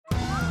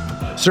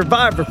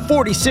Survivor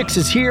 46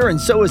 is here, and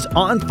so is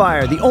On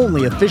Fire, the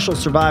only official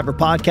Survivor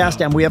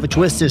podcast, and we have a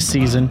twist this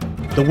season.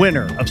 The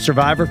winner of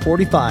Survivor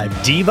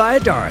 45, Dee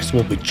Valladares,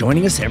 will be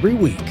joining us every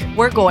week.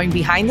 We're going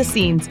behind the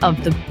scenes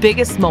of the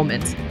biggest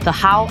moments, the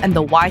how and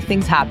the why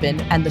things happen,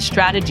 and the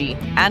strategy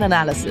and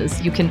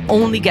analysis you can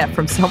only get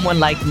from someone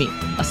like me,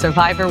 a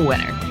Survivor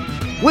winner.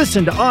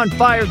 Listen to On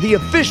Fire, the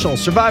official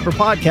Survivor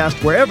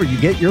podcast, wherever you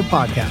get your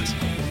podcasts.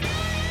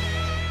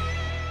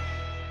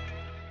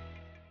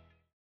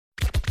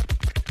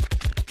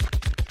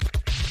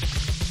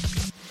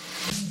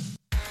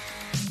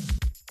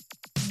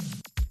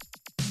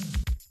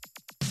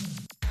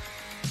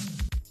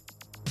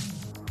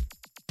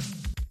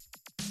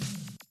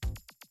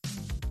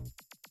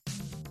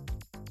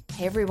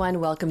 Hey everyone,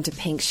 welcome to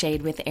Pink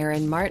Shade with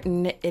Erin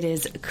Martin. It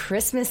is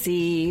Christmas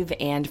Eve,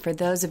 and for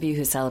those of you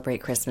who celebrate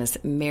Christmas,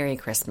 Merry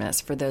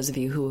Christmas. For those of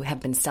you who have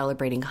been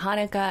celebrating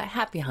Hanukkah,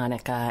 Happy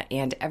Hanukkah,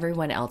 and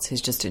everyone else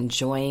who's just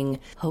enjoying,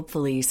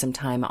 hopefully, some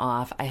time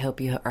off, I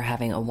hope you are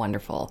having a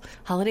wonderful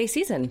holiday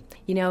season.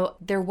 You know,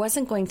 there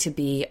wasn't going to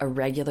be a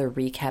regular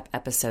recap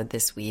episode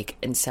this week,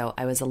 and so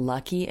I was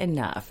lucky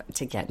enough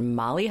to get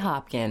Molly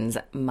Hopkins,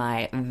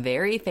 my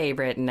very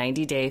favorite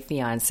 90 Day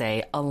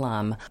Fiance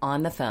alum,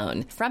 on the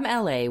phone from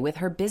LA with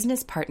her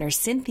business partner,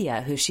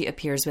 Cynthia, who she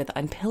appears with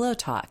on Pillow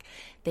Talk.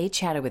 They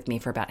chatted with me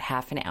for about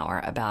half an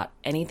hour about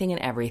anything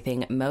and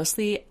everything,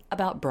 mostly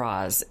about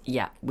bras.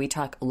 Yeah, we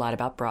talk a lot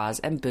about bras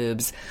and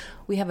boobs.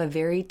 We have a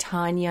very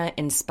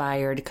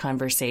Tanya-inspired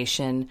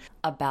conversation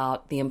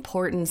about the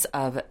importance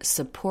of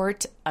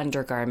support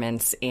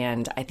undergarments,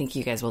 and I think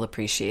you guys will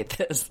appreciate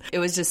this. It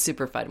was just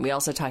super fun. We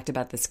also talked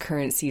about this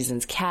current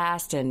season's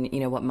cast and, you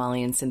know, what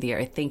Molly and Cynthia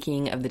are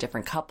thinking of the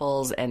different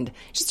couples, and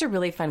just a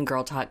really fun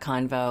girl talk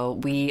convo.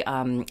 We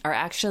are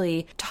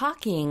actually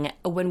talking,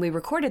 when we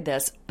recorded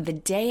this, the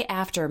day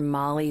after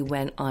Molly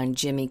went on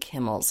Jimmy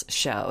Kimmel's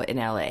show in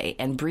LA,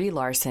 and Brie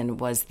Larson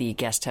was the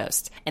guest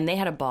host, and they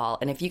had a ball.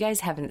 And if you guys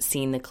haven't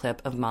seen the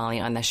clip of Molly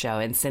on the show,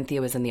 and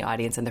Cynthia was in the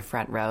audience in the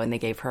front row, and they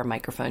gave her a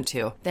microphone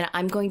too, then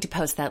I'm going to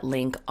post that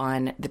link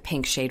on the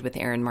Pink Shade with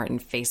Erin Martin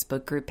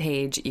Facebook group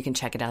page. You can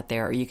check it out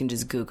there, or you can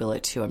just Google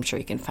it too. I'm sure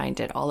you can find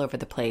it all over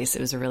the place.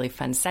 It was a really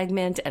fun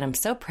segment, and I'm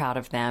so proud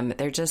of them.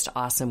 They're just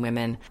awesome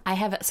women. I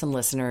have some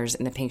listeners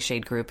in the Pink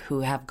Shade group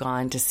who have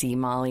gone to see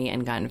Molly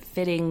and gotten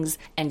fittings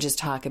and just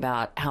talk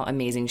about how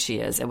amazing she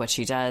is and what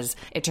she does.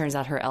 It turns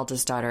out her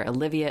eldest daughter,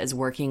 Olivia, is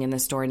working in the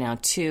store now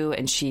too,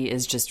 and she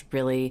is just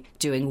really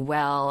doing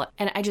well.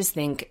 And I just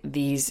think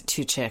these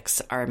two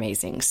chicks are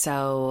amazing.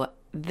 So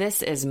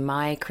this is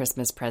my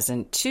Christmas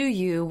present to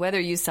you, whether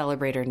you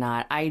celebrate or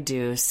not. I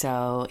do.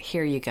 So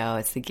here you go.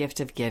 It's the gift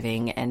of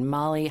giving, and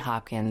Molly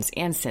Hopkins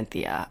and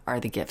Cynthia are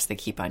the gifts that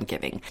keep on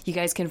giving. You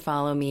guys can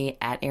follow me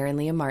at Erin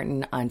Leah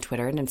Martin on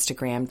Twitter and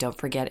Instagram. Don't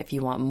forget, if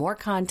you want more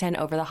content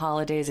over the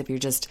holidays, if you're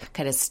just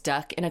kind of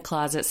stuck in a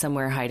closet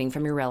somewhere hiding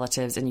from your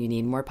relatives and you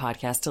need more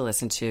podcasts to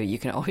listen to, you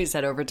can always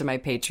head over to my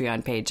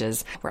Patreon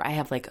pages, where I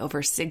have like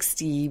over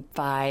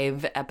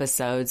 65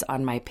 episodes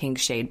on my Pink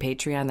Shade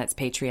Patreon. That's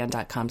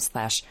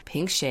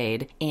patreon.com/Pink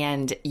Shade.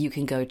 And you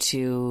can go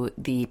to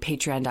the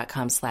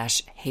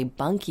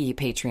patreon.com/HeyBunky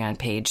Patreon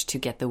page to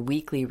get the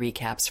weekly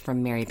recaps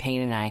from Mary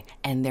Payne and I.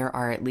 And there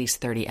are at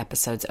least 30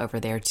 episodes over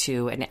there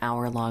too, an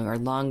hour long or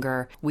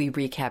longer. We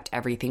recapped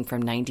everything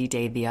from 90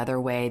 Day the Other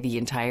Way, the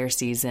entire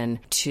season,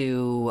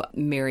 to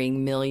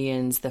Marrying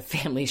Millions, the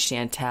Family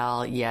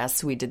Chantel.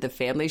 Yes, we did the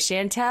Family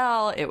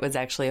Chantel. It was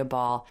actually a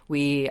ball.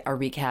 We are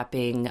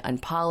recapping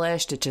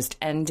Unpolished. It just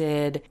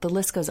ended. The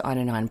list goes on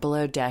and on.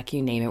 Below Deck,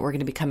 you name it. We're going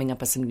to be coming up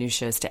with some new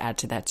shows to add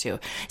to that too.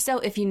 So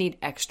if you need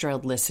extra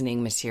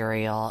listening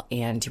material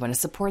and you want to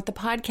support the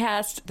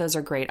podcast, those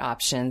are great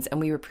options. And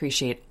we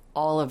appreciate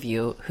all of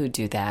you who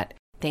do that.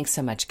 Thanks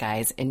so much,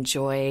 guys.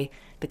 Enjoy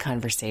the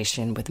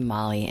conversation with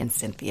Molly and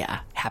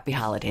Cynthia. Happy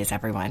holidays,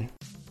 everyone.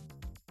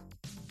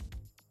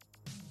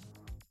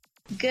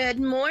 Good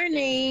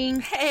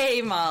morning.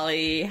 Hey,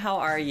 Molly. How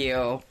are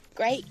you?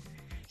 Great.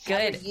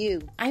 Good. How are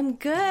you? I'm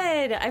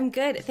good. I'm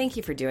good. Thank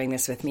you for doing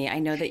this with me. I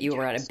know that you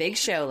were at a big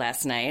show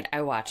last night.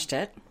 I watched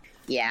it.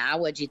 Yeah,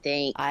 what'd you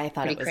think? I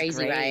thought Pretty it was crazy,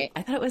 great. right?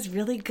 I thought it was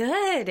really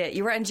good.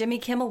 You were on Jimmy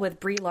Kimmel with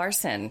Brie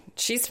Larson.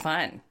 She's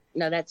fun.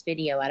 No, that's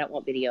video. I don't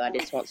want video. I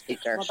just want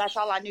speakers. Well, that's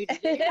all I knew to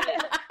do.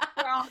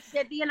 Girl,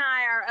 Cynthia and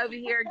I are over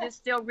here just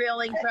still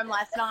reeling from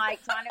last night,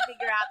 trying to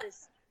figure out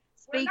this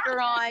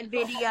speaker on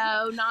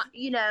video. Not,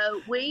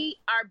 we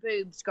are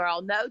boobs,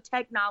 girl. No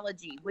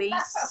technology. We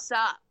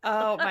suck.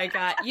 Oh my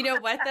God. You know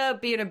what though?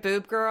 Being a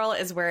boob girl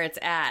is where it's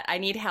at. I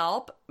need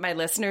help. My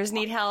listeners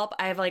need help.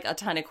 I have like a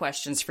ton of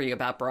questions for you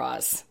about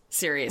bras.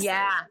 Seriously.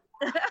 Yeah.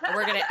 I'm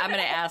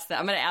gonna ask them.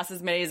 I'm gonna ask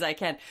as many as I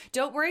can.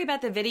 Don't worry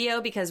about the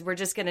video because we're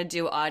just gonna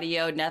do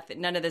audio.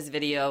 None of this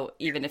video,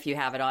 even if you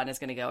have it on, is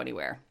gonna go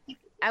anywhere.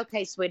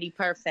 Okay, sweetie,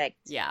 perfect.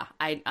 Yeah,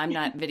 I'm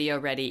not video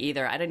ready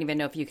either. I don't even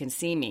know if you can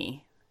see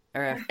me.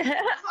 Or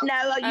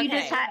No, you Okay.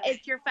 just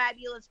it's your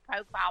fabulous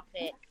profile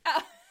pic.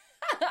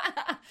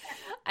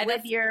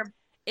 with With your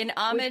in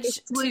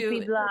homage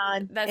to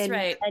blonde. That's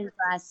right. And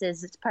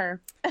glasses. It's per.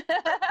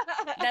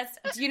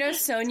 Do you know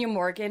Sonia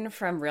Morgan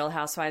from Real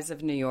Housewives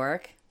of New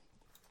York?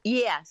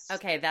 Yes.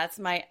 Okay, that's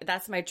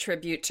my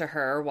tribute to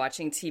her,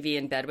 watching TV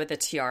in bed with a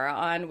tiara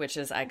on, which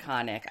is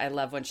iconic. I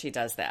love when she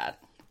does that.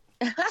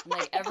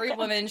 Like, every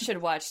woman should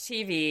watch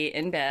TV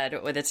in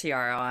bed with a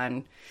tiara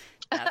on.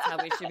 That's how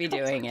we should be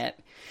doing it.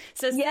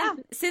 So, yeah.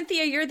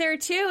 Cynthia, you're there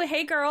too.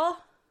 Hey, girl.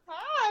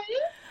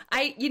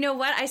 Hi. You know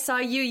what? I saw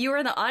you. You were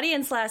in the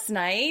audience last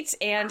night,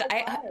 and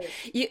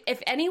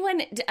if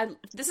anyone,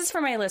 this is for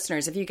my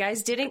listeners. If you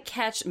guys didn't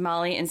catch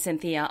Molly and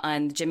Cynthia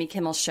on the Jimmy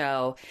Kimmel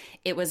Show,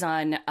 it was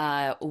on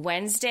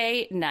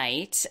Wednesday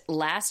night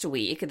last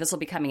week. This will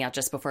be coming out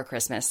just before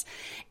Christmas,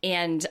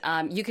 and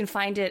you can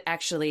find it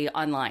actually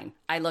online.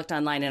 I looked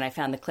online and I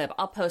found the clip.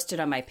 I'll post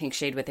it on my Pink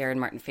Shade with Erin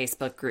Martin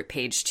Facebook group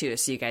page too,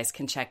 so you guys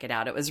can check it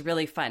out. It was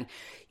really fun.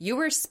 You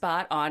were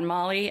spot on,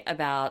 Molly,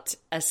 about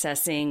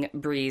assessing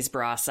Bree's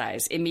bra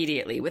size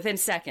immediately, within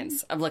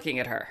seconds of looking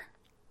at her.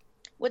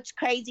 What's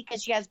crazy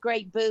because she has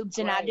great boobs,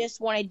 and I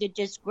just wanted to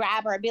just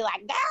grab her and be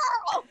like,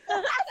 "Girl!" I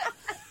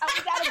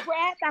was out of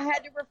breath. I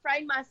had to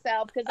refrain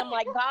myself because I'm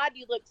like, God,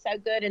 you look so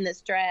good in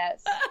this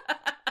dress.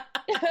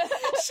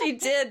 She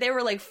did. They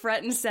were like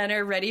front and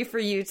center, ready for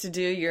you to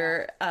do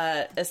your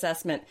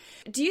assessment.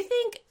 Do you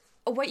think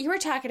what you were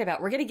talking about,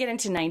 we're going to get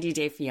into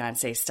 90-Day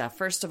Fiance stuff.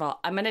 First of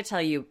all, I'm going to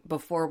tell you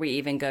before we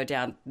even go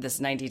down this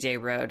 90-day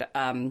road,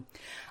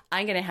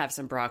 I'm going to have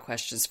some bra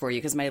questions for you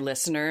because my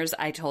listeners,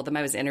 I told them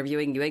I was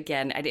interviewing you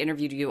again. I'd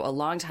interviewed you a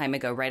long time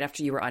ago, right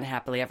after you were on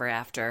Happily Ever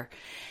After.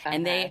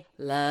 And they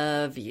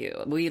love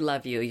you. We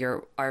love you.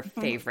 You're our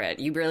favorite.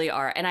 You really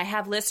are. And I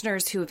have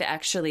listeners who have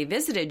actually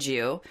visited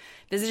you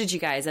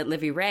guys at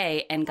Livy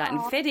Ray and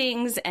gotten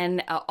fittings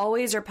and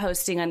always are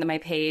posting on my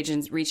page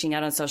and reaching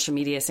out on social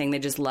media saying they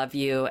just love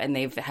you and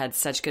they've had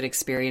such good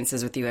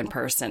experiences with you in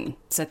person.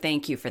 So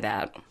thank you for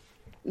that.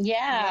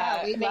 Yeah,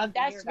 I mean,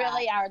 that's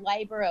really our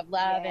labor of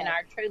love and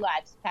our true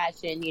life's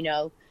passion. You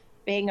know,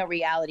 being a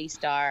reality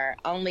star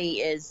only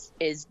is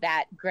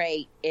that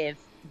great if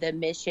the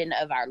mission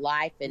of our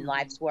life and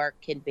life's work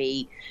can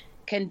be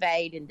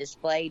conveyed and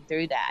displayed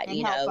through that. And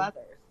you help know,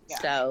 others. Yeah.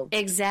 So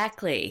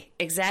Exactly.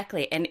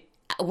 And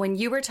when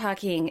you were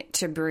talking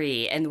to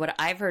Bree, and what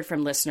I've heard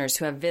from listeners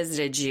who have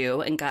visited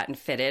you and gotten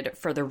fitted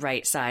for the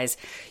right size,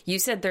 you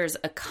said there's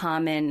a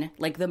common,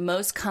 like the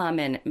most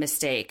common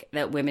mistake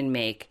that women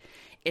make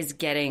is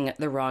getting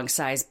the wrong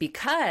size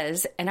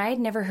because, and I had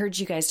never heard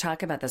you guys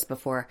talk about this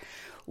before,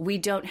 we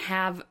don't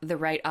have the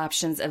right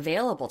options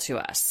available to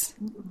us.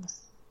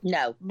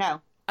 no.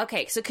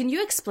 Okay, so can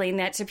you explain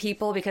that to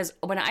people? Because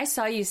when I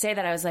saw you say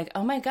that, I was like,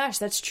 oh my gosh,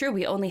 that's true.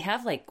 We only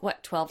have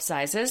 12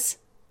 sizes?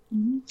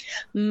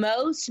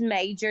 Most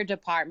major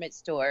department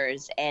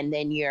stores, and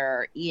then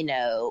your,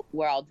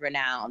 world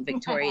renowned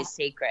Victoria's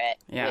Secret,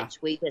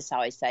 which we just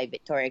always say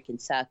Victoria can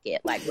suck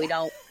it. Like, we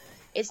don't,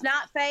 it's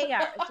not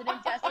fair. It's an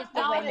injustice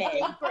to women.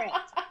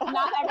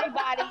 Not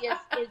everybody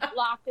is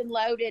locked and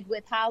loaded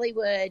with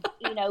Hollywood,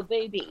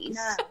 boobies.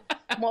 No.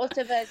 Most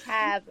of us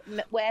have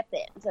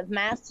weapons of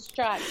mass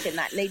destruction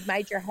that need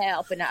major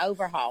help and an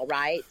overhaul,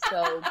 right?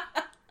 So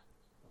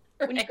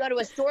when you go to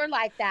a store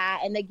like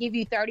that and they give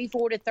you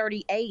 34 to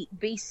 38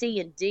 B, C,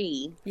 and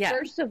D,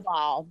 first of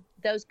all,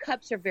 those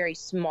cups are very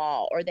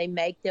small, or they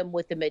make them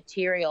with a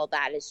material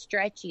that is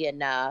stretchy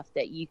enough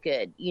that you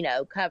could,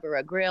 cover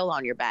a grill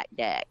on your back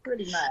deck.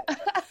 Pretty much.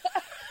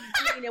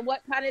 And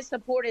what kind of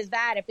support is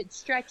that if it's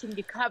stretching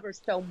to cover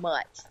so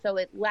much? So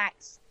it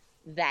lacks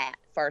that,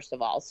 first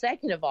of all.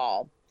 Second of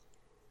all,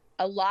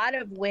 a lot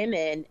of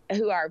women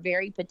who are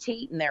very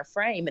petite in their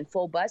frame and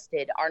full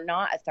busted are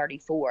not a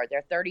 34.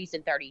 They're 30s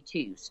and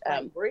 32s.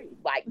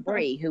 Like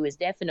Bree, who is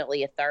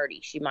definitely a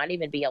 30. She might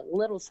even be a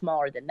little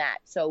smaller than that.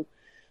 So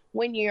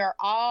when you're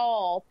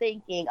all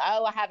thinking,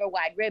 oh, I have a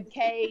wide rib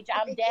cage,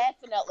 I'm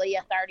definitely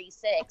a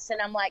 36.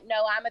 And I'm like,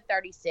 no, I'm a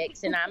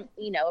 36 and I'm,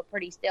 a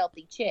pretty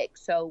stealthy chick.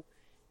 So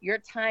you're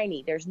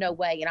tiny. There's no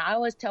way. And I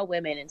always tell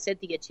women, and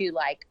Cynthia too,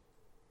 like,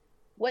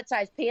 what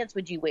size pants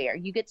would you wear?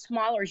 You get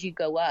smaller as you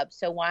go up.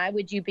 So why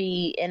would you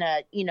be in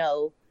a,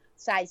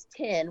 size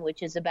 10,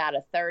 which is about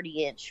a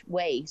 30-inch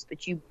waist,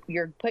 but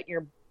you're putting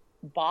your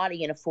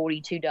body in a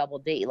 42 double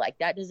D? Like,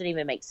 that doesn't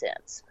even make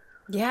sense.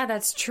 Yeah,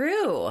 that's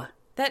true.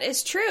 That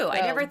is true.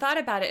 I never thought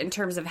about it in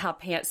terms of how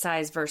pant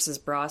size versus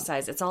bra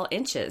size. It's all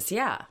inches.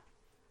 Yeah.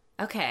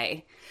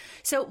 Okay.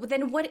 So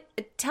then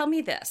tell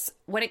me this.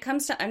 When it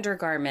comes to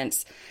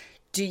undergarments,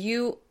 do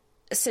you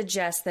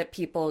suggest that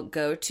people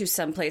go to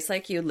some place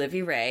like you,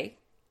 Livy Ray,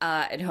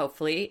 and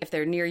hopefully if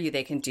they're near you,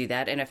 they can do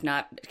that. And if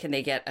not, can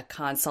they get a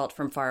consult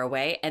from far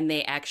away and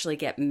they actually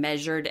get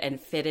measured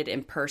and fitted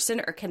in person,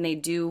 or can they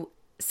do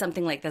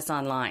something like this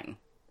online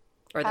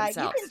or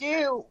themselves?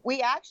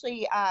 We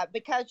actually,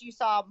 because you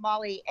saw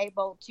Molly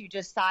able to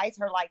just size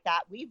her like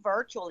that, we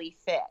virtually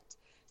fit.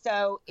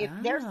 So if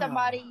there's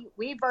somebody,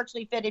 we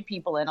virtually fitted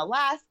people in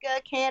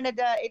Alaska,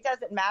 Canada, it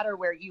doesn't matter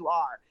where you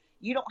are.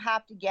 You don't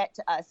have to get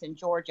to us in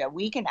Georgia.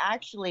 We can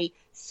actually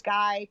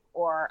Skype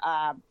or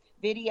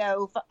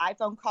video,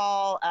 iPhone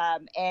call,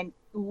 and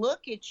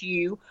look at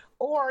you,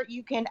 or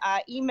you can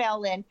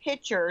email in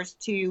pictures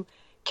to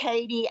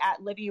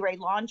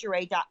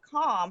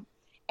katie@livyraylingerie.com.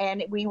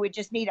 And we would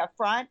just need a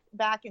front,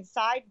 back, and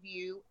side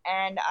view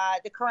and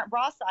the current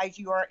bra size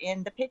you are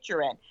in the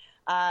picture in.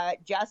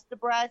 Just the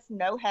breast,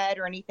 no head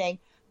or anything.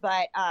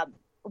 But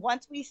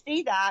once we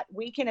see that,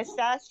 we can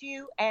assess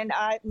you and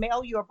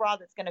mail you a bra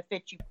that's going to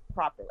fit you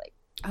properly.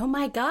 Oh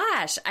my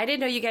gosh. I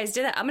didn't know you guys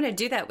did that. I'm going to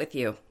do that with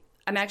you.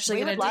 I'm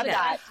actually going to do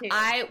that.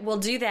 I will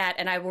do that,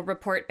 and I will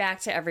report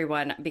back to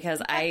everyone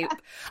because I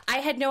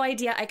had no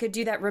idea I could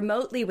do that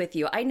remotely with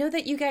you. I know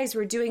that you guys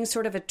were doing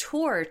sort of a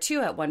tour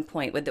too at one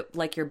point with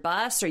like your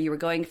bus, or you were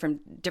going from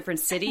different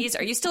cities.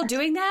 Are you still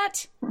doing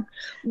that?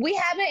 We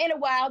haven't in a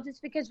while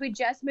just because we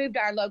just moved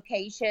our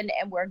location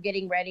and we're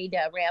getting ready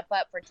to ramp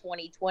up for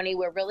 2020.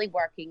 We're really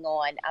working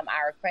on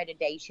our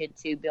accreditation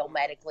to bill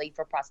medically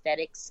for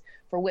prosthetics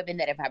for women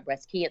that have had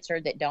breast cancer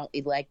that don't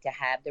elect to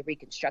have the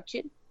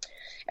reconstruction.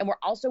 And we're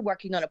also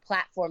working on a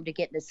platform to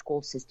get in the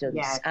school systems.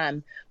 Yes.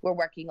 We're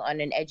working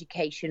on an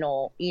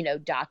educational,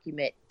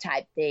 document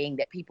type thing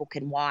that people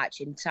can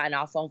watch and sign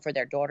off on for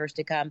their daughters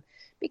to come,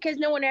 because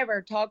no one ever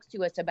talks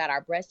to us about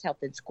our breast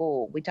health in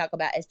school. We talk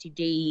about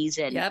STDs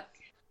and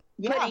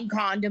putting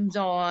condoms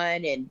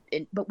on,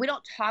 but we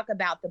don't talk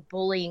about the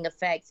bullying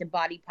effects and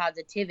body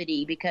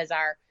positivity, because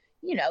our,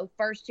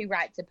 first two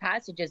rites of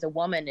passage as a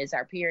woman is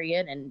our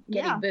period and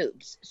getting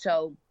boobs.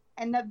 So.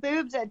 And the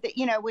boobs,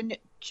 when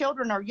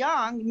children are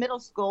young, middle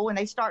school, when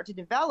they start to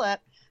develop,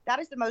 that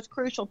is the most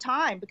crucial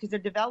time because they're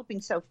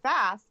developing so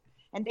fast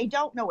and they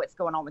don't know what's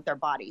going on with their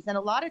bodies. And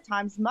a lot of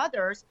times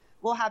mothers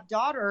will have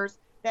daughters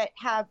that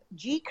have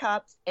G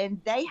cups and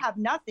they have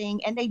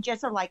nothing, and they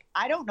just are like,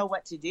 I don't know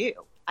what to do.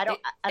 I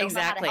don't know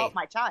how to help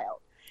my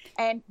child.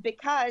 And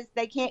because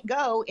they can't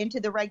go into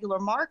the regular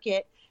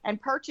market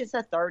and purchase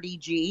a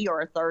 30G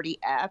or a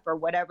 30F or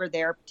whatever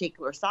their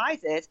particular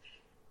size is,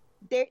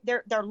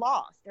 they're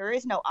lost. There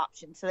is no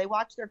option. So they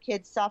watch their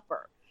kids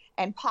suffer,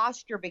 and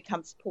posture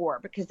becomes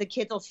poor because the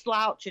kids will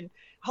slouch and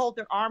hold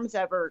their arms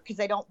over because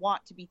they don't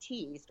want to be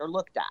teased or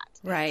looked at.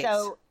 Right.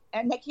 So,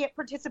 and they can't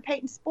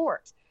participate in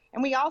sports.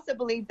 And we also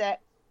believe that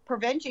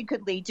prevention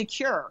could lead to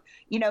cure.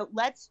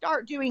 Let's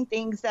start doing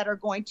things that are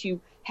going to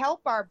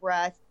help our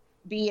breasts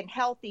be in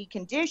healthy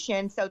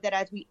condition so that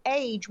as we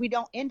age, we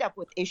don't end up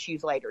with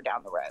issues later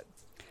down the road.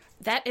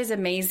 That is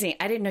amazing.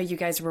 I didn't know you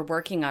guys were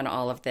working on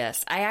all of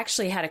this. I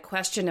actually had a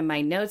question in my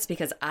notes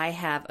because I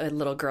have a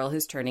little girl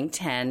who's turning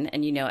 10,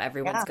 and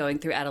everyone's going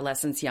through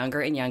adolescence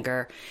younger and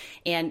younger.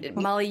 And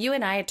Molly, you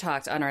and I had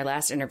talked on our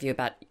last interview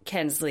about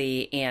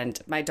Kensley and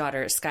my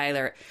daughter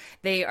Skylar.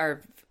 They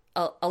are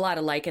a lot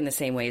alike in the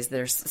same ways.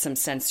 There's some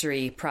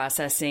sensory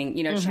processing,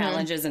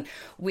 challenges. And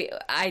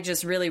I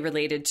just really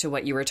related to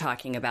what you were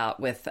talking about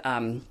with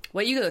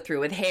what you go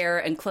through with hair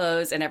and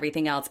clothes and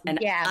everything else. And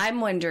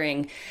I'm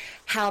wondering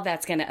how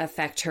that's going to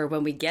affect her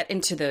when we get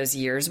into those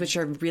years, which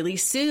are really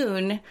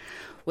soon,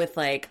 with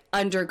like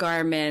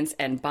undergarments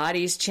and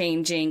bodies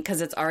changing,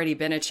 because it's already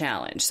been a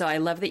challenge. So I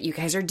love that you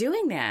guys are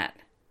doing that.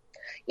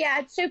 Yeah,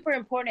 it's super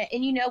important.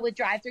 And, with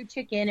drive-through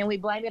chicken, and we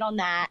blame it on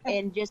that,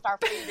 and just our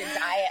food and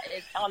diet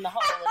is on the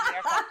whole in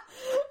America.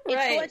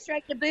 It's going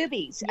straight to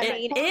boobies.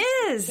 It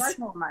is.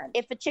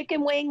 If a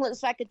chicken wing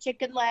looks like a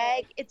chicken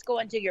leg, it's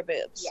going to your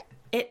boobs.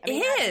 Yeah. It is.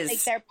 I don't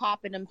think they're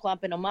popping and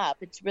plumping them up.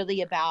 It's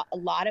really about a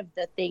lot of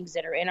the things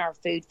that are in our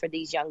food for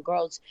these young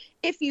girls,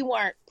 if you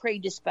weren't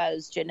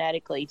predisposed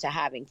genetically to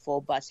having full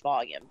bust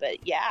volume.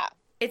 But yeah.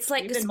 It's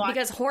like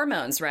because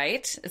hormones,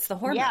 right? It's the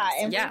hormones. Yeah,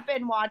 and we've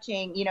been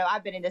watching,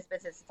 I've been in this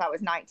business since I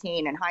was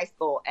 19 in high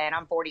school, and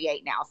I'm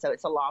 48 now, so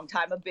it's a long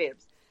time of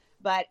boobs.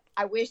 But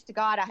I wish to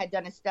God I had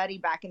done a study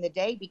back in the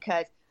day,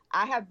 because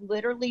I have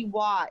literally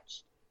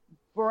watched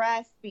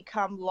breasts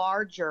become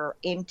larger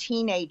in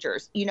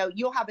teenagers.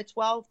 You'll have a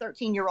 12,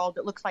 13-year-old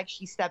that looks like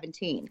she's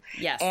 17.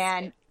 Yes.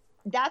 And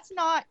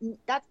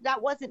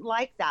that wasn't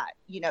like that,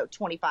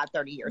 25,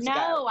 30 years ago.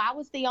 No, I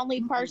was the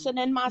only person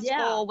in my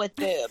school with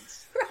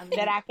boobs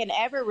that I can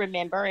ever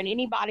remember. And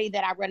anybody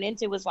that I run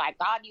into was like,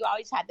 God, you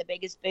always had the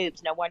biggest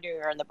boobs. No wonder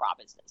you're in the bra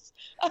business.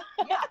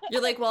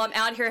 You're like, well, I'm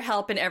out here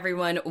helping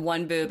everyone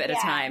one boob at a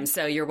time.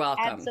 So you're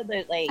welcome.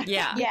 Absolutely.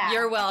 Yeah,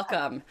 you're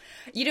welcome.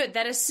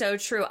 That is so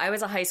true. I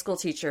was a high school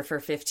teacher for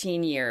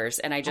 15 years,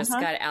 and I just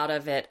got out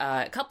of it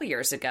a couple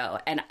years ago.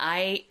 And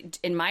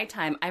in my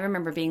time, I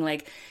remember being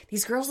like,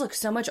 these girls look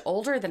so much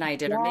older than I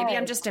did, or maybe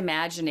I'm just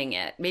imagining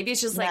it. Maybe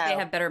it's just like they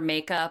have better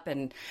makeup,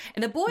 and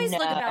the boys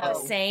look about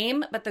the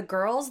same, but the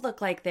girls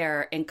look like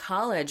they're in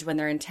college when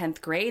they're in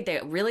 10th grade. They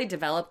really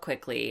develop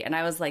quickly. And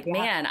I was like,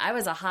 man, I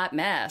was a hot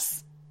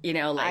mess. I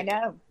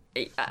know.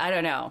 I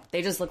don't know.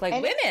 They just look like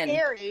women. It's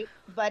scary,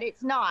 but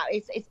it's not.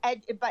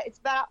 But it's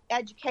about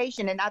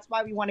education, and that's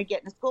why we want to get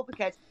in the school,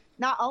 because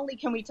not only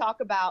can we talk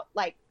about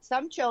like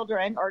some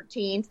children or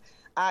teens,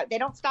 they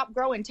don't stop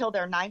growing until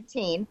they're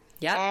 19.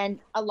 Yeah. And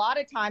a lot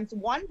of times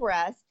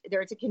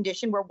there's a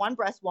condition where one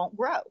breast won't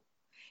grow.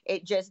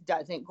 It just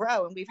doesn't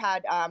grow. And we've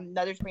had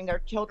mothers bring their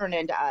children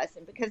into us.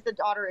 And because the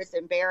daughter is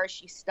embarrassed,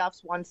 she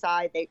stuffs one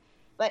side.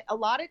 But a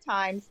lot of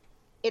times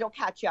it'll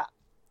catch up,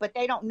 but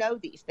they don't know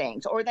these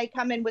things, or they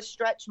come in with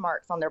stretch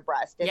marks on their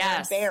breast and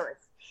they're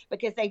embarrassed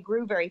because they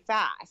grew very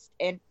fast,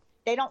 and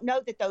they don't know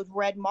that those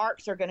red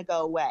marks are going to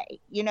go away,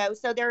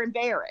 so they're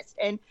embarrassed.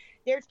 And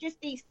there's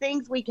just these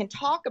things we can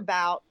talk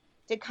about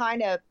to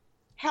kind of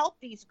help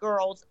these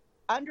girls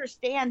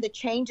understand the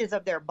changes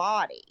of their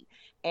body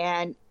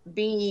and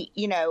be,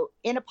 in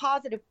a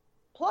positive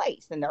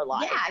place in their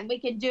life. Yeah, and we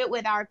can do it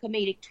with our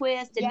comedic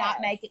twist and not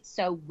make it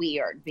so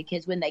weird,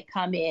 because when they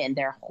come in,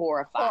 they're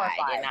horrified.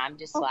 And I'm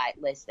just like,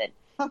 listen,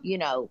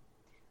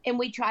 and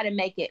we try to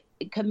make it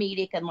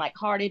comedic and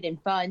lighthearted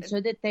and fun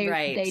so that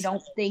they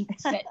don't think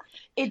that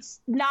it's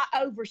not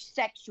over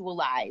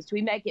sexualized.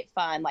 We make it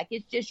fun. Like,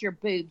 it's just your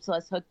boobs.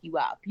 Let's hook you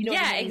up. You know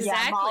what I mean?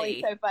 Exactly. Yeah,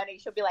 Molly's so funny.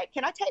 She'll be like,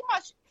 can I take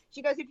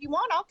she goes, if you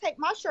want, I'll take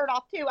my shirt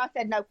off too. I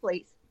said, no,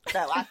 please.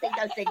 So I think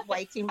those things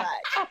way too much.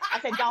 I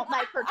said, don't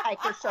make her take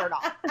her shirt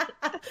off.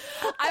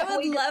 I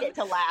would love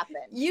to laughing.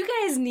 You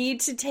guys need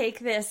to take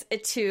this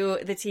to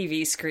the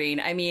TV screen.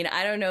 I mean,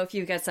 I don't know if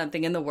you've got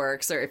something in the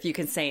works or if you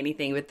can say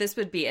anything, but this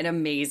would be an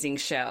amazing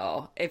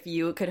show if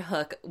you could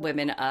hook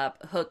women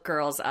up, hook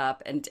girls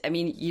up, and I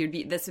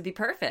mean, this would be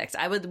perfect.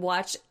 I would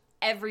watch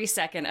every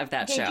second of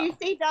that show. Did you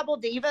see Double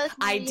Divas?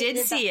 I did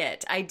see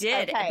it. I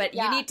did, okay, but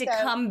you need to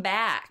come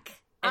back.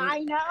 I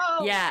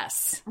know.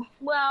 Yes.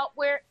 Well,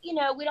 we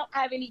don't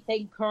have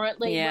anything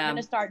currently. Yeah. We're going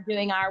to start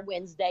doing our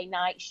Wednesday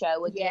night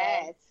show again.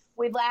 Yes.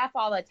 We laugh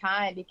all the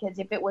time because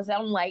if it was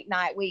on late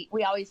night, we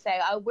always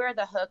say, oh, we're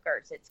the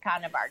hookers. It's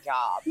kind of our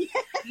job. The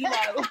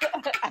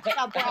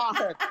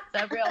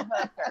real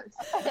hookers.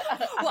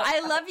 Well, I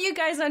love you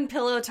guys on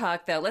Pillow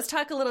Talk, though. Let's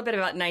talk a little bit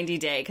about 90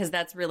 Day, because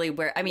that's really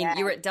where, I mean,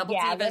 you were at Double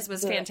Divas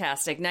was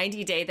fantastic.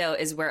 90 Day, though,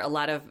 is where a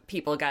lot of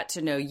people got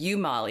to know you,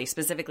 Molly,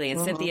 specifically. And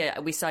Cynthia,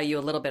 we saw you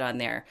a little bit on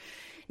there.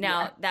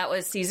 Now, that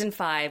was season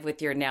 5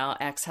 with your now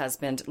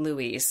ex-husband,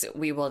 Luis,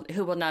 who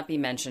will not be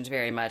mentioned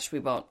very much.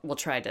 We'll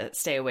try to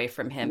stay away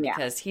from him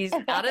because he's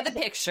out of the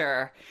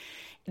picture.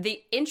 The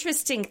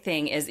interesting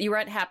thing is, you were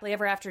at Happily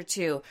Ever After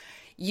too.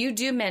 You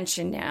do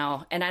mention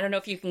now, and I don't know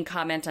if you can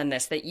comment on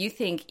this, that you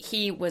think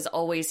he was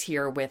always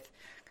here with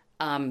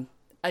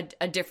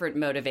a different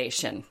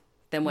motivation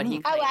than what he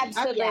claimed. Oh,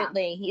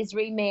 absolutely. He's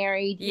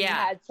remarried. He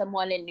had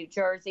someone in New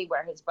Jersey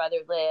where his brother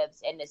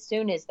lives. And as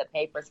soon as the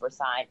papers were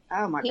signed,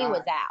 he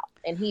was out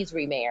and he's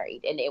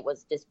remarried. And it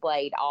was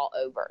displayed all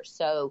over.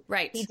 So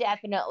he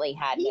definitely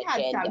had an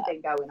agenda. Had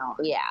something going on.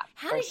 Yeah.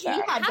 He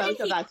had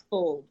both of us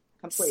fooled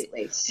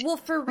completely. Well,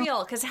 for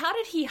real, because how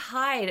did he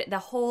hide the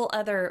whole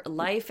other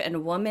life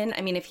and woman?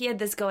 I mean, if he had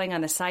this going on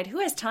the side, who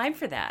has time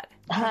for that?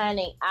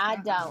 Honey, I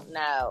don't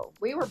know.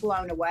 We were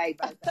blown away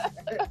by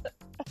that.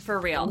 For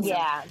real.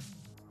 Yeah.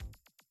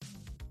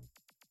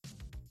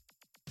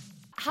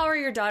 How are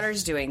your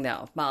daughters doing,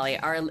 though, Molly?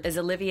 Is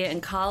Olivia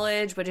in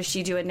college? What is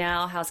she doing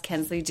now? How's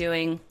Kensley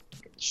doing?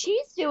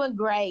 She's doing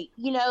great.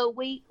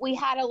 We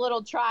had a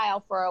little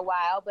trial for a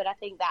while, but I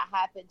think that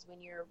happens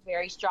when you're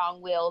very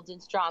strong-willed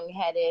and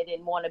strong-headed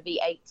and want to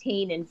be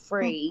 18 and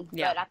free.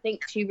 But I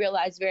think she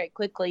realized very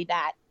quickly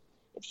that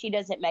if she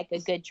doesn't make a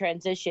good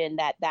transition,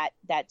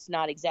 that's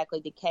not exactly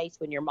the case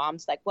when your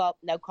mom's like, well,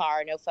 no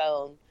car, no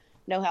phone,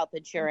 no health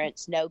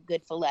insurance, no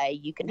good filet.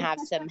 You can have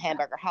some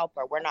hamburger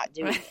helper. We're not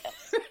doing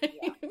this.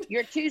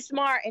 You're too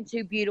smart and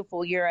too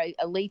beautiful. You're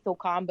a lethal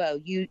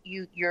combo.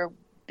 You're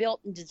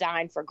built and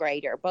designed for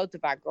greater. Both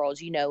of our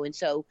girls, and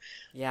so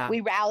we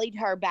rallied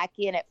her back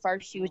in. At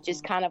first, she was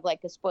just kind of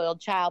like a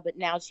spoiled child, but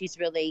now she's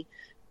really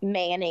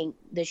manning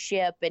the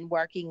ship and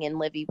working in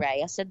Livy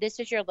Ray. I said, this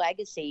is your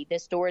legacy.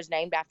 This store is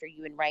named after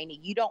you and Rainey.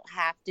 You don't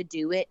have to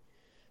do it,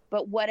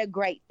 but what a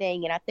great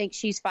thing. And I think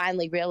she's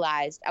finally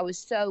realized. I was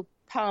so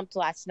pumped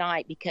last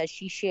night because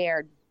she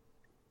shared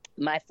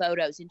my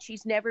photos, and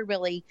she's never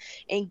really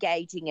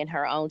engaging in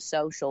her own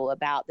social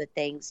about the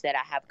things that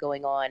I have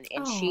going on.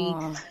 And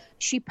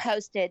she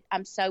posted,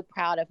 I'm so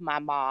proud of my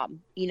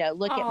mom.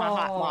 Look at my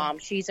hot mom.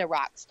 She's a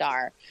rock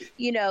star,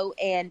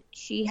 and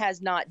she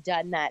has not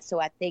done that. So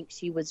I think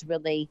she was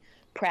really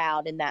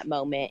proud in that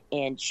moment,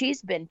 and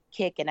she's been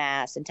kicking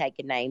ass and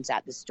taking names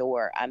out the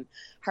store.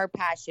 Her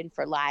passion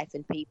for life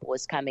and people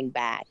is coming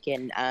back,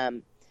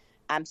 and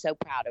I'm so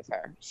proud of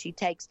her. She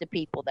takes the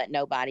people that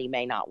nobody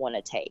may not want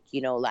to take,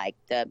 like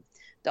the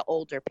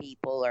older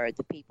people or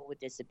the people with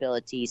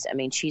disabilities. I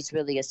mean, she's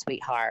really a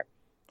sweetheart.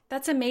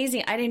 That's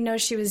amazing. I didn't know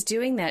she was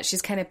doing that.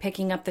 She's kind of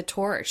picking up the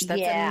torch.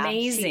 That's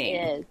amazing. She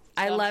is.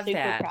 I love super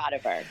that. Proud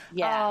of her.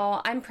 Yeah.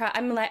 Oh, I'm proud.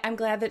 I'm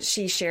glad that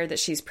she shared that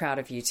she's proud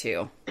of you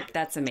too.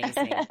 That's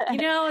amazing.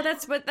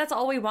 That's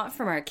all we want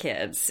from our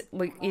kids.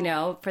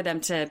 For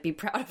them to be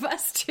proud of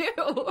us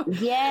too.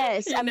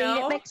 Yes. I mean,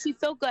 it makes you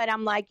feel good.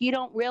 I'm like, you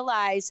don't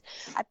realize.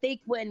 I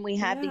think when we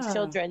have these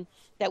children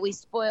that we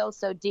spoil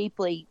so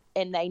deeply,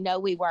 and they know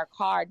we work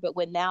hard, but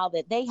now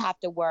that they have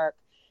to work,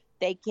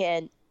 they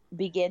can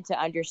begin to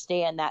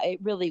understand that it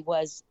really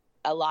was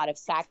a lot of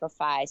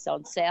sacrifice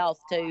on self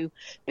to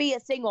be a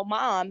single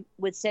mom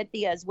with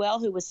Cynthia as well,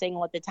 who was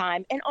single at the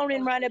time, and own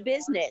and run a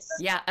business.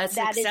 Yeah, a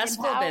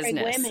successful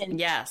business. Women,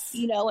 yes.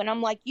 You know, and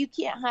I'm like, you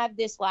can't have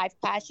this life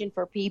passion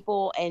for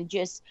people and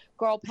just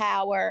girl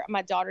power.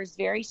 My daughter's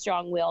very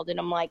strong-willed, and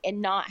I'm like,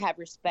 and not have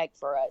respect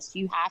for us.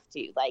 You have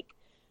to. Like,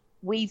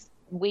 we've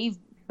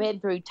been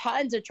through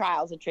tons of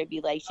trials and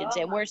tribulations,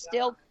 and we're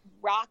still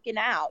rocking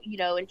out, you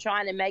know, and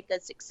trying to make a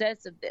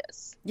success of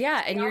this.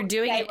 Yeah, and you're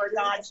doing it. We're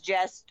God's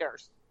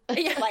jesters.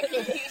 Yeah. Like,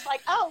 if he's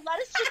like, oh, let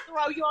us just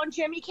throw you on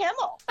Jimmy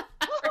Kimmel.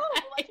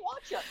 Let's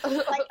watch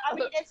it. Like, I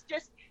mean, it's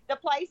just the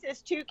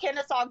places two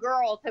Kennesaw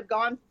girls have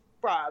gone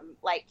from,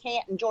 like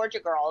Canton, Georgia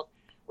girls.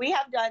 We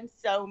have done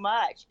so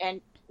much,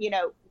 and you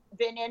know,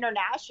 been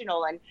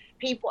international, and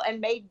people,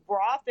 and made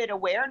bra fit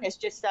awareness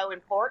just so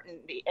important.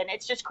 And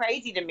it's just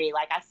crazy to me.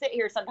 Like, I sit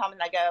here sometimes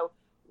and I go,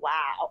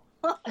 wow.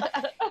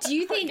 Do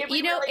you think,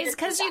 you know, really it's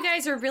because you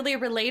guys are really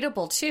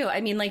relatable too.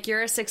 I mean, like,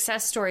 you're a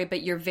success story,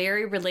 but you're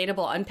very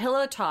relatable on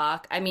Pillow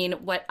Talk. I mean,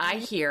 what I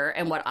hear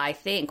and what I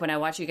think when I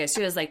watch you guys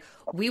too is like,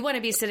 we want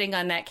to be sitting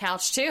on that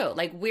couch too.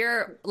 Like,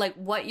 we're like,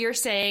 what you're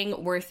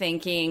saying, we're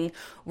thinking,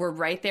 we're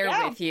right there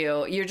with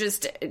you. You're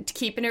just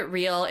keeping it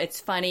real.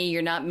 It's funny.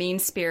 You're not mean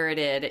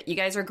spirited. You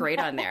guys are great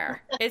on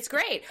there. It's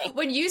great.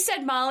 When you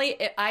said Molly,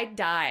 I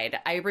died.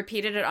 I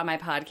repeated it on my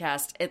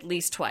podcast at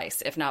least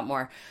twice, if not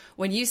more.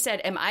 When you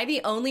said, am I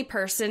the only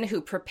person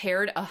who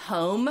prepared a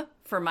home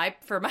for my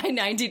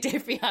 90-day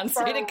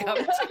fiance to come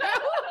to?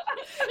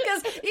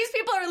 Because these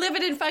people are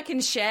living in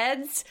fucking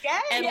sheds.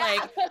 And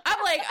like,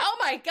 I'm like, oh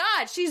my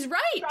God, she's right.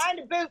 Trying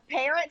to boot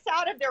parents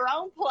out of their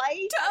own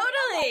place.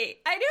 Totally.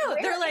 I know.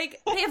 Really? They're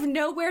like, they have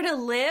nowhere to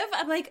live.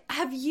 I'm like,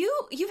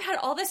 you've had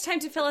all this time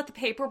to fill out the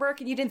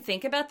paperwork and you didn't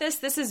think about this?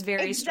 This is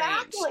very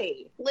strange.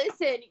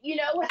 Listen, you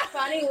know what's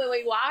funny when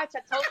we watch, I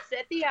told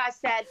Cynthia, I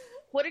said,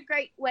 what a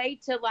great way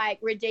to like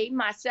redeem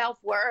my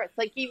self-worth.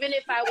 Like, even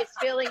if I was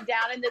feeling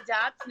down in the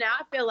dumps, now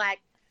I feel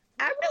like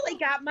I really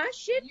got my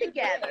shit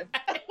together.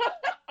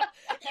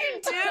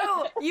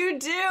 You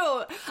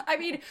do. I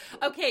mean,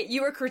 okay,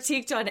 you were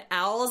critiqued on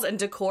owls and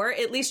decor.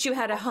 At least you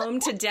had a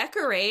home to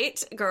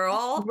decorate,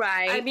 girl.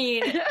 Right. I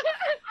mean,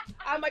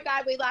 oh my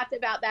God, we laughed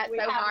about that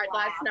so hard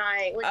last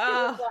night. When she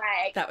was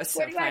like, that was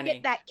so where do funny. I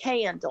get that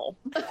candle?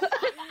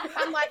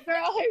 I'm like,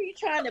 girl, who are you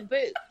trying to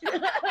boot?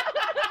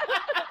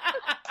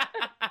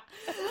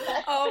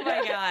 Oh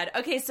my God.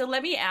 Okay, so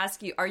let me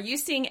ask you, are you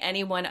seeing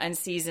anyone on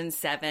season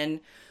 7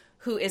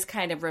 who is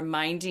kind of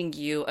reminding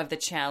you of the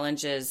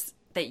challenges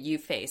that you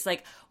face?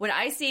 Like, when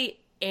I see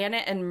Anna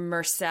and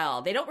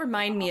Marcel, they don't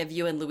remind me of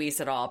you and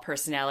Luis at all,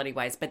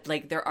 personality-wise, but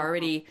like, they're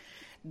already,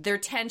 their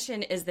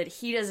tension is that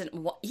he doesn't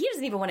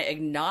even want to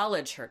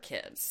acknowledge her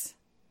kids.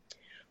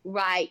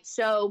 Right.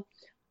 So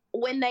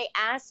when they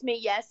asked me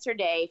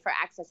yesterday for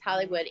Access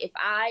Hollywood if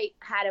I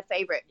had a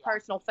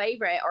personal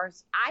favorite, or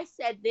I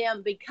said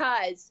them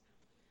because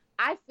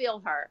I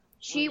feel her.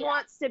 She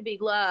wants to be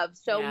loved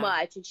so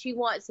much, and she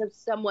wants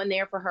someone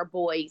there for her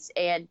boys.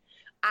 And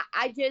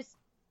I didn't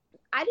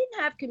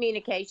have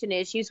communication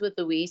issues with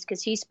Luis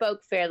because he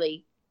spoke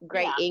fairly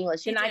great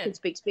English, and I can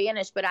speak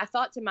Spanish. But I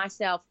thought to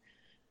myself,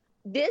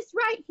 this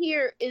right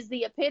here is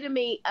the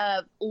epitome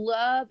of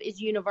love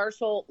is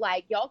universal.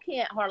 Like, y'all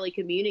can't hardly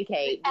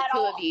communicate, the two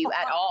of you,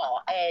 at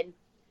all. And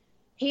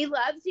he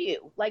loves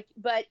you. Like,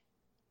 but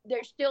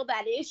there's still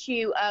that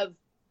issue of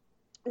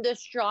the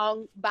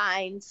strong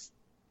binds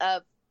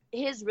of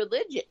his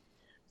religion.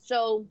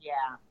 So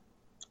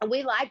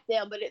we like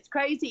them, but it's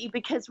crazy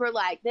because we're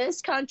like,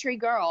 this country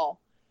girl.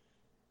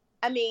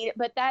 I mean,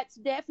 but that's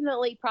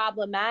definitely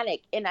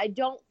problematic. And I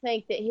don't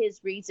think that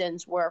his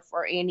reasons were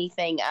for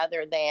anything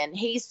other than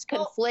he's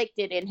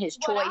conflicted in his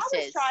choices. What I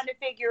was trying to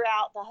figure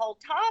out the whole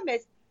time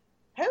is,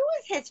 who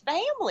is his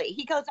family?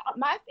 He goes,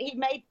 he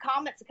made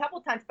comments a couple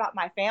of times about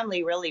my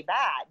family really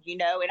bad, you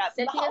know. And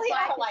Cynthia's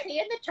like, is he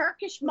in the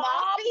Turkish mob?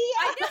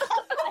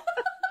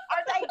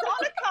 Are they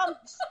going to come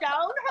stone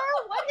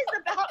her? What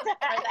is about to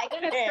happen? Are they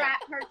going to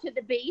strap her to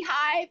the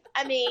beehive?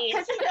 I mean,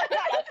 because he's got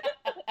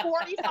a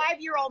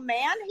 45-year-old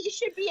man. He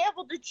should be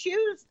able to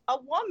choose a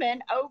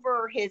woman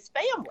over his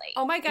family.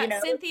 Oh my God, you know?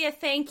 Cynthia,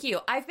 thank you.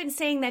 I've been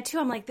saying that too.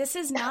 I'm like, this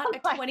is not a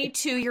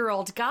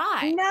 22-year-old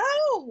guy.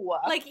 No.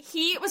 Like,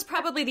 he was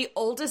probably the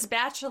oldest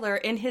bachelor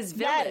in his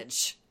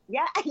village.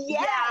 Yeah.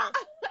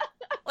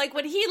 Like,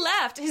 when he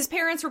left, his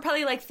parents were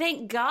probably like,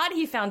 thank God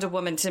he found a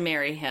woman to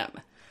marry him.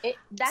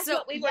 That's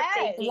what we were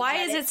thinking.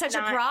 Why is it such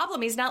a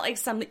problem? He's not like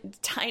some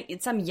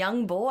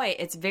young boy.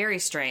 It's very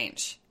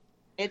strange.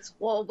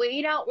 Well,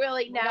 we don't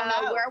really know.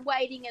 We're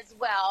waiting as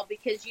well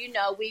because, you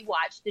know, we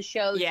watch the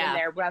shows in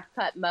their rough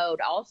cut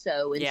mode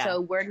also. And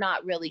so we're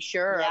not really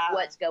sure of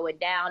what's going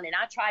down. And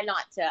I try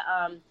not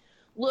to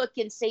look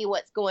and see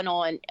what's going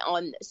on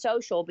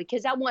social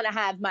because I want to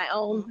have my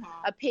own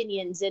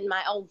opinions and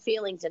my own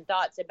feelings and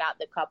thoughts about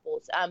the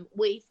couples.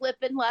 We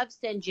flippin' love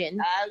St. John.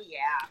 Oh,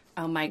 yeah.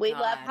 Oh, my God. We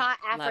love hot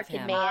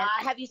African man.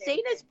 Have you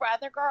seen his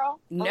brother, girl?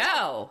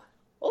 No.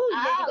 Oh,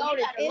 you go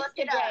to gotta look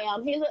it up.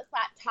 Instagram. He looks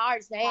like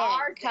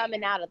Tarzan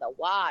coming out of the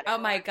water. Oh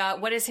my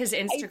God. What is his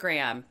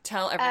Instagram?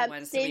 Tell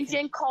everyone. St.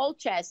 John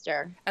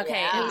Colchester. Okay,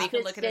 Yeah. and we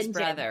can look at his St.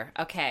 John. brother.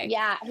 Okay.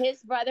 Yeah,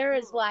 his brother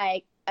is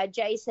like a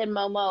Jason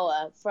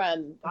Momoa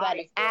from South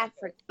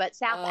African.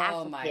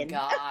 Oh my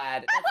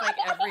God. That's like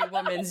every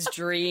woman's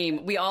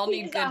dream. We all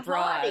need good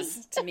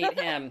bras to meet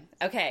him.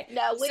 Okay.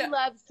 No, we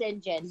love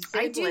St. John.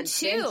 I do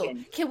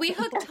too. Can we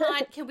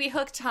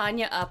hook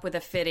Tanya up with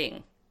a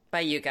fitting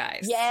by you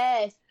guys?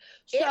 Yes.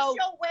 If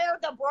she'll wear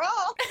the bra.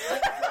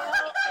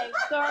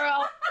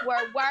 Girl,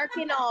 we're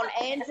working on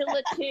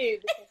Angela too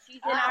because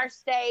she's in our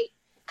state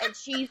and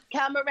she's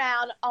come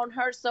around on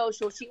her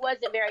social. She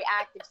wasn't very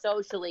active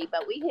socially,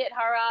 but we hit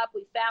her up.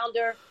 We found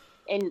her.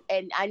 And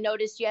I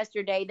noticed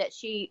yesterday that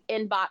she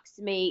inboxed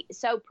me,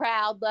 so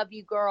proud, love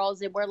you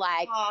girls. And we're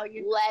like,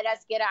 let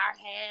us get our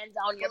hands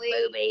on your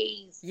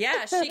boobies.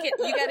 Yeah,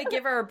 you got to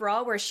give her a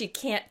bra where she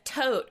can't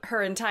tote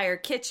her entire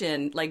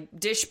kitchen, like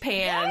dish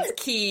pans,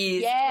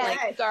 keys. Yes,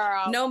 like,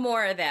 girl. No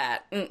more of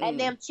that. Mm-mm. And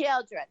them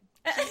children.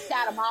 She's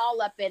got them all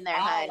up in there,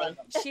 honey.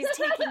 She's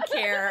taking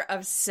care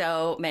of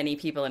so many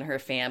people in her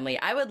family.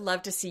 I would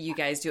love to see you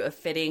guys do a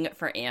fitting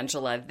for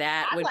Angela.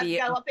 That would be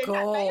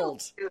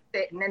gold.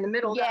 Sitting in the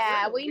middle.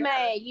 Yeah, we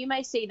may. You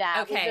may see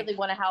that. Okay. We really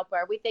want to help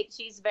her. We think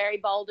she's very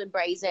bold and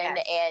brazen,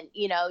 and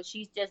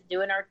she's just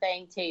doing her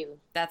thing too.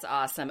 That's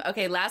awesome.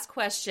 Okay, last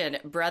question,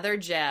 Brother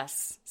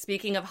Jess.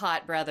 Speaking of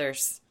hot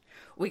brothers.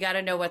 We got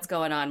to know what's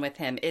going on with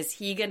him. Is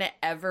he going to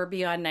ever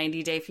be on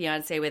 90 Day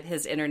Fiance with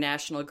his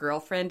international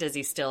girlfriend? Does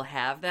he still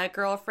have that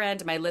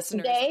girlfriend? My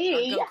listeners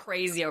go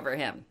crazy over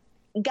him.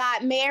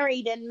 Got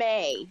married in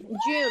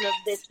June of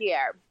this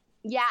year.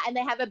 Yeah, and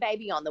they have a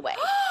baby on the way.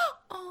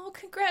 Oh,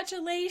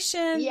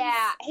 congratulations.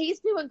 Yeah, he's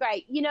doing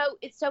great.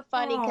 It's so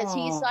funny because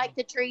he's like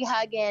the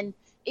tree-hugging,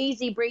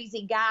 easy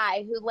breezy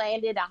guy who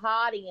landed a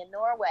hottie in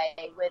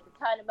Norway with a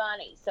ton of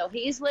money. So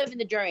he's living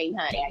the dream,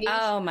 honey.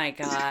 Oh my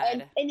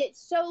God. And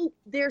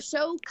they're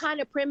so kind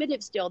of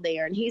primitive still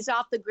there, and he's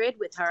off the grid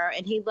with her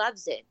and he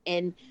loves it.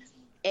 And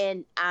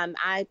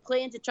I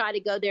plan to try to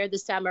go there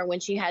this summer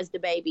when she has the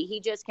baby. He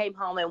just came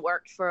home and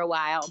worked for a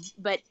while,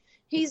 but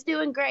he's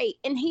doing great.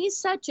 And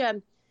he's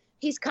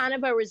kind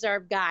of a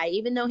reserved guy,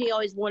 even though he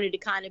always wanted to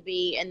kind of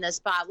be in the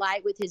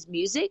spotlight with his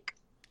music.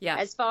 Yeah.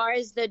 As far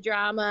as the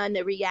drama and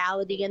the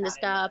reality and the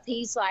stuff,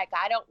 he's like,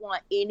 I don't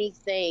want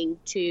anything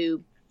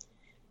to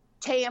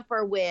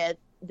tamper with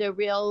the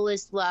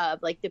realest love,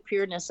 like the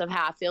pureness of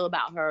how I feel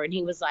about her. And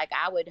he was like,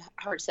 I would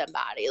hurt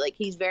somebody. Like,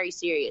 he's very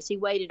serious. He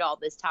waited all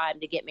this time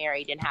to get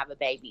married and have a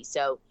baby.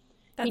 So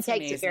he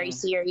takes it very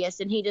serious,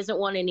 and he doesn't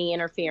want any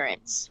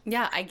interference.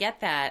 Yeah, I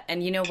get that.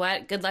 And you know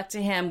what? Good luck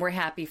to him. We're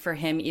happy for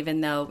him,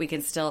 even though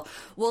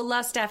we'll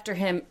lust after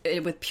him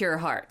with pure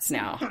hearts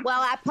now.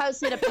 Well, I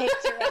posted a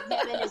picture of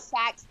him in his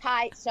Saks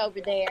tights over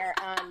there.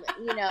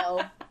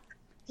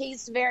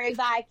 He's very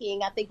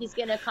Viking. I think he's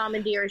going to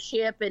commandeer a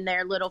ship in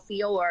their little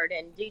fjord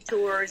and do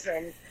tours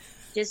and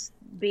just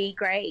be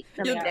great.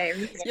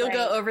 You'll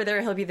go over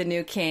there. He'll be the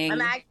new king. I'm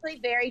actually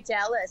very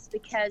jealous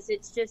because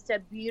it's just a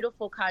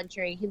beautiful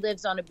country. He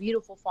lives on a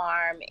beautiful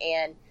farm,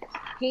 and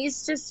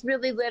he's just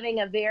really living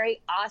a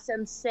very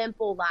awesome,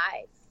 simple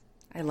life.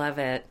 I love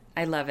it.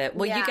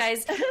 Well, You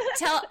guys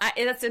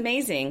that's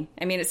amazing.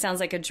 I mean, it sounds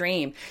like a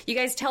dream. You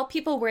guys tell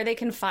people where they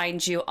can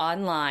find you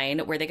online,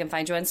 where they can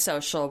find you on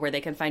social, where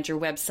they can find your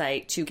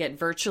website to get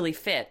virtually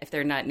fit if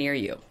they're not near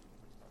you.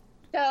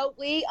 So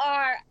we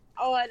are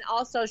on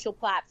all social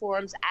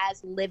platforms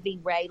as Livy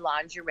Ray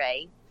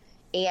Lingerie.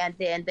 And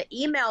then the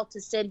email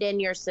to send in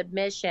your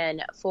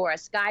submission for a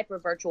Skype or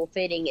virtual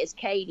fitting is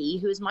Katie,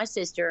 who's my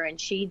sister, and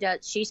she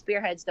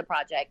spearheads the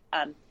project.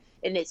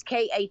 And it's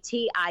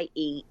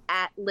KATIE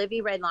at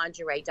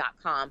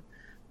LivyRayLingerie.com.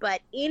 But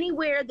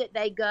anywhere that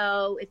they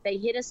go, if they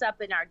hit us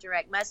up in our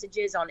direct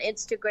messages on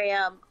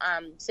Instagram,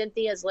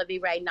 Cynthia's Livy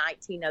Ray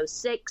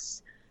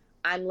 1906.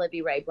 I'm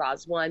Livy Ray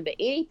Bras 1. But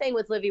anything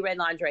with Livy Ray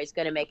Lingerie is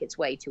going to make its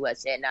way to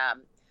us. And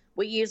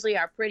we usually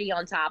are pretty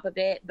on top of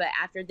it. But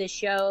after this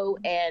show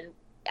and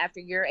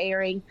after your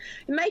airing,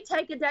 it may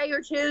take a day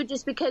or two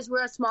just because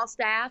we're a small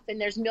staff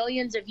and there's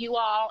millions of you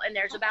all and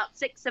there's about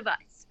 6 of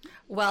us.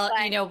 Well,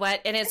 you know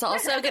what? And it's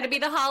also going to be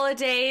the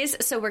holidays,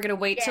 so we're going to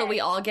wait till we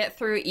all get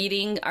through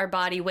eating our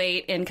body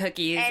weight in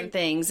cookies and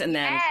things, and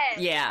then,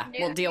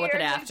 we'll deal with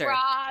it after.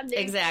 Bra,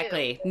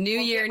 exactly. New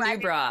year, new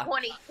bra.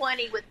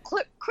 2020 with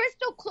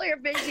crystal clear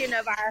vision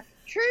of our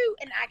true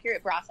and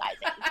accurate bra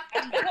sizing.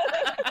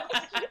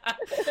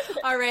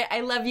 All right. I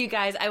love you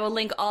guys. I will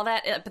link all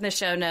that up in the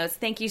show notes.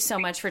 Thank you so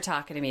much for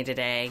talking to me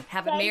today.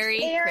 Have a Merry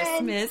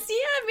Christmas.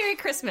 Yeah, Merry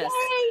Christmas.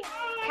 Yay.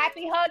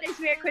 Happy holidays.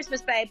 Merry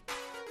Christmas, babe.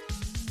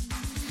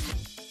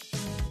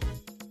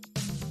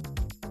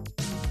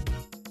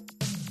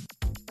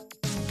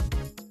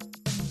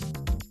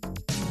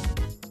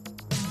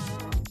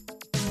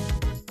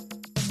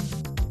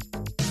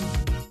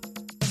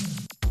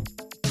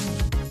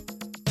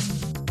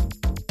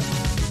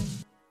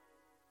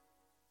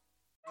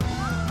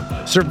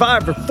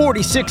 Survivor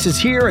 46 is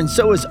here, and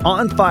so is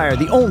On Fire,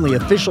 the only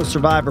official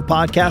Survivor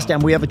podcast,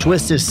 and we have a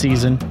twist this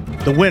season.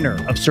 The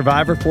winner of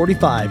Survivor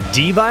 45,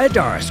 Dee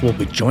Valladares, will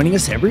be joining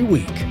us every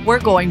week. We're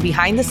going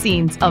behind the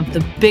scenes of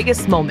the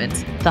biggest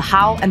moments, the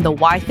how and the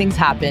why things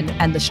happen,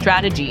 and the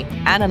strategy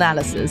and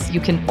analysis you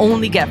can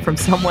only get from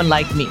someone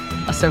like me,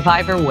 a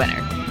Survivor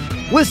winner.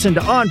 Listen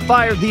to On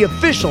Fire, the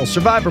official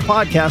Survivor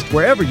podcast,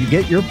 wherever you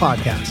get your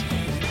podcasts.